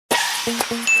Kahit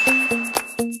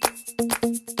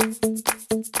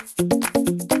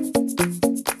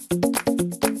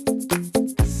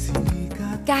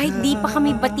di pa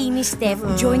kami bati ni Steph,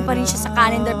 join pa rin siya sa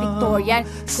calendar pictorial.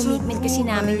 Commitment kasi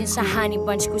namin yun sa honey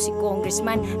bunch ko si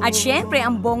Congressman. At syempre,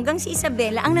 ang bonggang si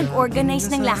Isabella ang nag-organize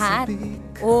ng lahat.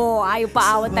 Oh, ayaw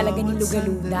pa awat talaga ni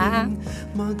Lugaluda.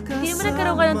 Hindi naman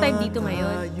nagkaroon ka ng time dito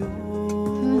ngayon.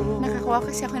 Nakakuha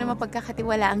kasi ako ng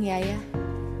mapagkakatiwala ang yaya.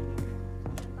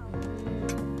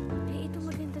 Ito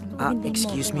maganda to.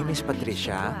 Excuse me, Miss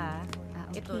Patricia.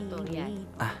 Ito, yan.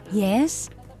 Yes?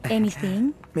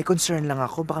 Anything? May concern lang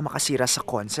ako, baka makasira sa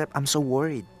concept. I'm so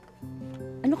worried.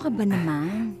 Ano ka ba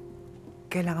naman?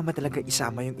 Kailangan ba talaga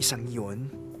isama yung isang yun?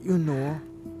 You know?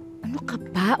 Ano ka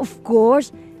ba? Of course.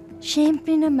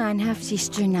 Siyempre naman,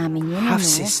 half-sister namin yun,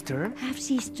 Half-sister?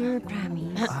 Half-sister,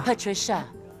 promise. Patricia,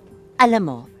 alam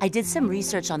mo, I did some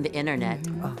research on the internet,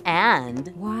 and...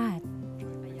 What?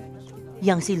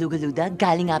 Yang si Lugaluda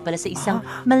galing nga pala sa isang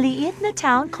maliit na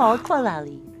town called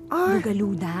Kualali.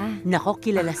 Lugaluda. Nako,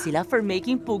 kilala sila for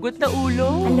making pugot na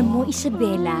ulo. Alam mo,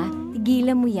 Isabella,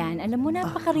 tigilan mo yan. Alam mo,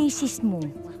 napaka-racist mo.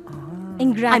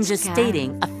 Congrats I'm just ka.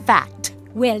 stating a fact.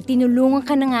 Well, tinulungan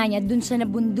ka na nga niya dun sa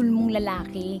nabundol mong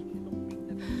lalaki.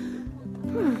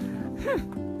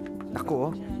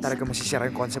 Ako, talaga masisira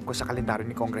yung concept ko sa kalendaryo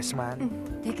ni Congressman.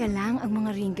 Teka lang, ang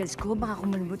mga wrinkles ko baka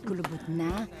kumalubot-kulubot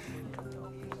na.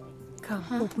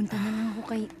 Pupunta na lang ako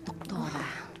kay doktora.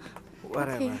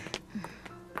 Whatever.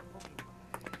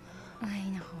 Ay,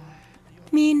 nako.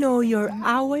 Me know your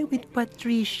away with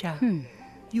Patricia.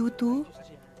 You two,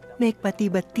 make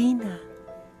bati-bati na.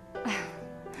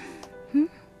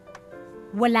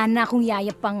 Wala na akong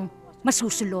yaya pang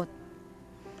masusulot.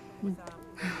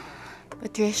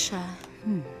 Patricia,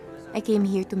 I came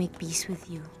here to make peace with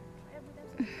you.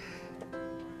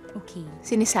 Okay.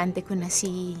 Sinisante ko na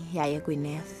si Yaya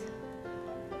Gwyneth.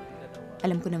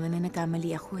 Alam ko naman na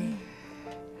nagkamali ako eh.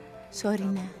 Sorry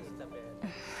na.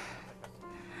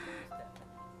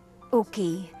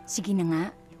 Okay, sige na nga.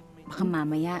 Baka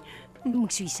mamaya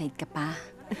mag-suicide ka pa.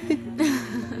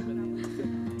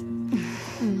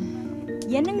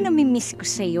 Yan ang namimiss ko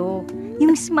sa'yo.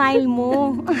 Yung smile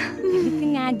mo. Ito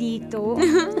nga dito.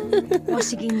 O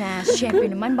sige na, syempre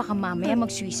naman baka mamaya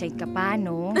mag-suicide ka pa,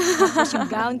 no? Tapos yung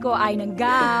gown ko ay ng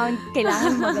gown.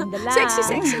 Kailangan maganda lang. Sexy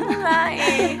na nga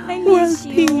eh. I miss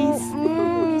you.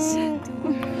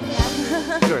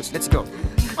 Girls, let's go.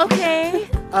 Okay.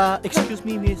 Excuse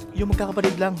me, miss. Yung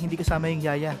magkakapatid lang, hindi kasama yung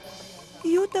yaya.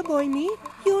 You the boy me?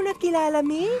 You nakilala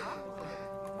me?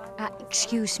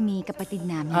 Excuse me, kapatid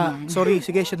namin yan. Sorry.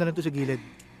 Sige, siya na lang to sa gilid.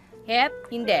 Hep,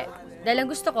 hindi. Dahil ang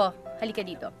gusto ko, halika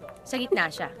dito. Sa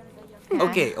gitna siya.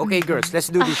 Okay, girls,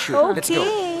 let's do this shoot. Let's go.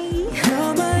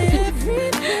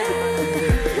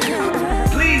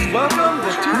 Please welcome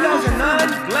the 2009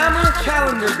 Glamour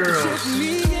Calendar Girls.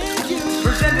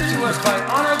 Presented to us by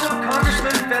Honorable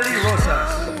Congressman Feli Rosas.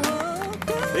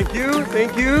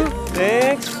 Thank you,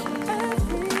 thanks.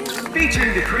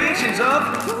 Featuring the creations of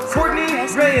Courtney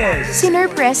Reyes.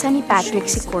 Sinurpresa ni Patrick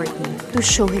si Courtney to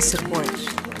show his support.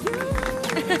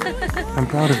 I'm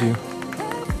proud of you.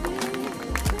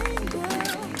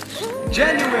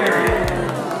 January,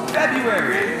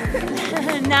 February,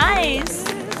 Nice!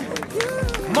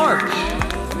 March,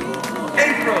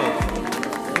 April,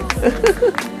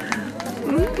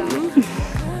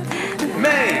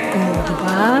 May,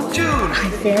 June,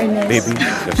 Baby,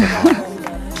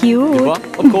 Cute. diba?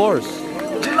 Of course.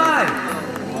 July,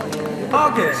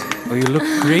 August, Oh, you look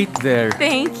great there.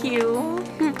 Thank you.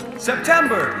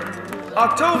 September,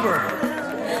 October,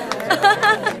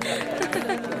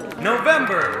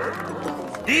 November,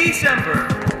 December.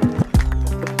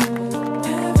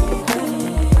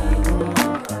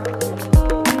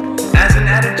 As an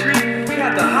added treat, we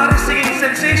have the hottest singing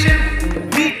sensation,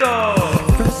 Vito.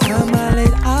 First time I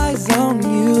laid eyes on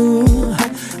you,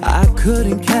 I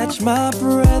couldn't catch my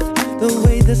breath. The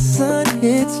way the sun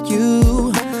hits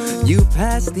you, you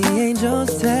passed the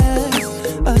angel's test,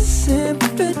 a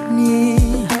symphony.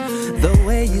 The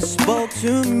way you spoke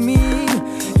to me,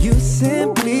 you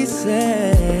simply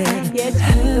said, Yes,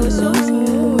 Vito, so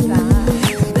smooth.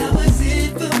 that was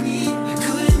it for me. I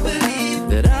couldn't believe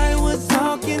that I was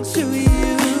talking to you.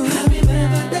 I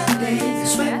remember that day, you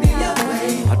swept me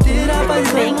away. How did I find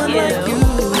someone like you?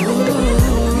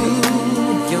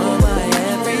 You're my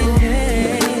everything.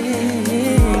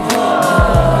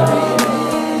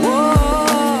 Whoa,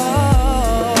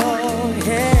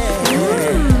 yeah.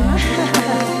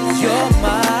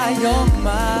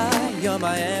 You're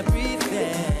my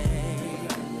everything.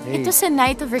 Ito sa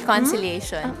Night of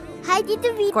Reconciliation. Hi, Tito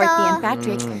Vito. Courtney and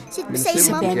Patrick, Sit beside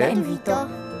Mom Isabella and Vito.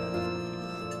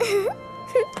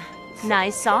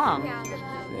 Nice song.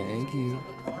 Thank you.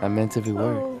 I meant every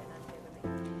word.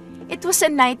 It was a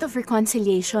night of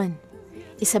reconciliation.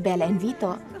 Isabella and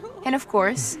Vito. And of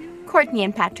course, Courtney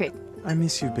and Patrick. I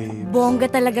miss you, babe. Bongga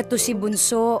talaga to si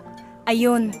Bunso.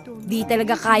 Ayun, di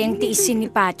talaga kayang tiisin ni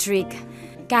Patrick.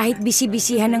 Kahit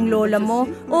bisi-bisihan ng lola mo,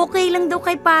 okay lang daw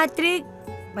kay Patrick.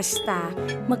 Basta,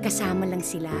 magkasama lang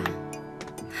sila.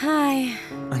 Hi,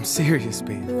 I'm serious,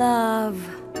 babe. love.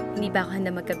 Hindi ba ako handa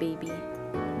magka-baby?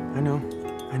 I know.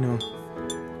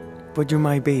 But you're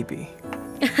my baby.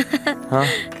 Huh?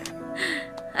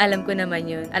 Alam ko naman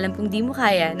yun. Alam kong di mo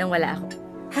kaya nang wala ako.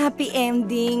 Happy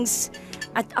endings.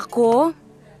 At ako,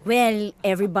 well,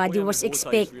 everybody was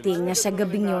expecting na sa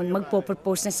gabing yun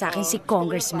magpo-propose na sa akin si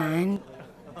Congressman.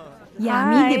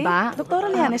 Yummy, di ba? Doktora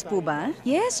Llanes po ba?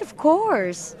 Yes, of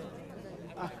course.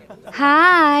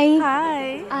 Hi!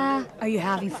 Hi! Are you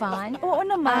having fun? Oo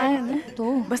naman.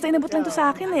 Ito. Basta inabot lang to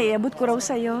sa akin eh. Abot ko raw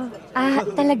sa'yo.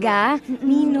 Talaga?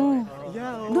 Nino?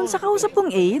 Doon sa kausap kong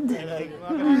aid?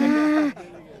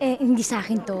 Hindi sa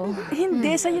akin to.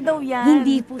 Hindi, sa'yo daw yan.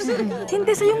 Hindi po sa akin.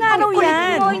 Hindi, sa'yo nga raw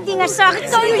yan. No, hindi nga sa akin.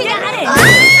 Sa'yo yan eh!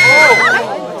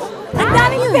 Ang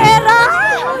daming pera!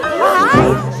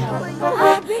 Hi!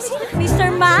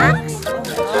 Mr. Max?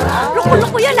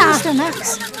 Loko-loko yan ah! Mr.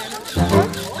 Max?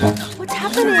 What's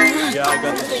happening? Yeah, I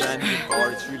got this brand new car.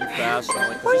 It's really fast. I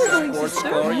like the sports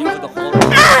car. You know the whole...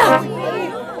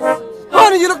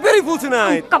 Honey, you look beautiful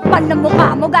tonight! Kapal na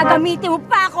mukha mo, gagamitin mo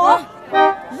pa ako?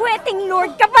 Wedding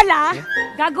lord ka pala?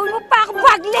 Gagawin mo pa ako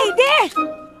bag lady?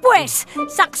 Pwes,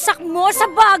 saksak mo sa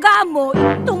baga mo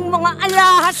itong mga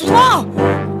alahas mo!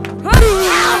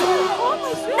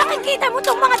 Nakikita mo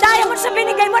itong mga diamonds na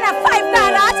binigay mo na 5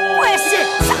 carats? Pwes,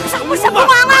 saksak mo sa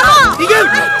bunganga mo! Tigil!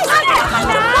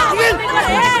 Tigil!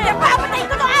 Papatay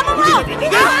ko ng amo mo!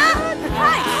 Tigil!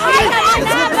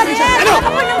 Ano?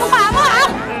 Kapal na mukha mo, ha?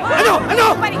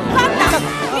 Ano? Panikpag na!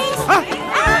 Please!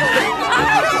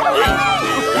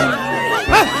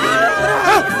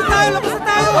 Labas na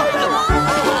tayo!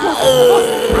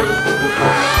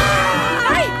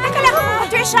 Ay! Teka lang!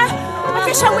 Patricia!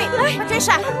 Patricia, wait!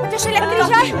 Patricia, let me go.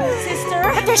 Sister?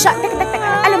 Patricia, teka.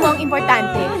 Alam mo, ang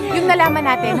importante, yung nalaman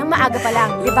natin ng maaga pa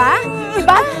lang, di ba?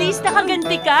 At least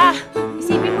nakaganti ka.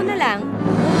 Isipin mo na lang,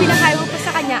 kung pinakayo mo pa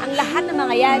sa kanya ang lahat ng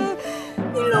mga yan.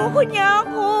 Niloko niya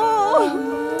ako!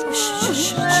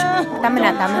 Shh. Tama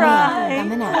na yan.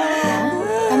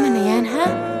 Tama na yan, ha?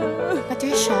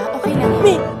 Patricia, okay lang yan.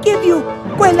 Me, give you,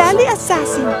 Kuelali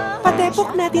assassin.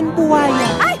 Patepok natin buhaya.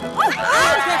 Ay!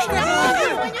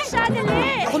 Niyo siya,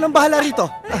 dali! Ako nang bahala rito.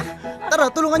 Tara,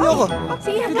 tulungan niyo ako.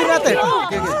 Sige, Peter natin.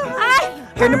 Okay. Ay!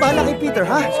 Kayo na bahala kay Peter,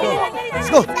 ha? Let's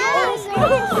go.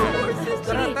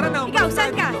 Tara na. Ikaw,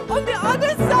 saan ka? On the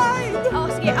other side! Oo,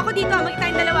 sige. Ako dito. Magkita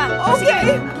tayong dalawa.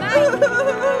 Okay! Bye!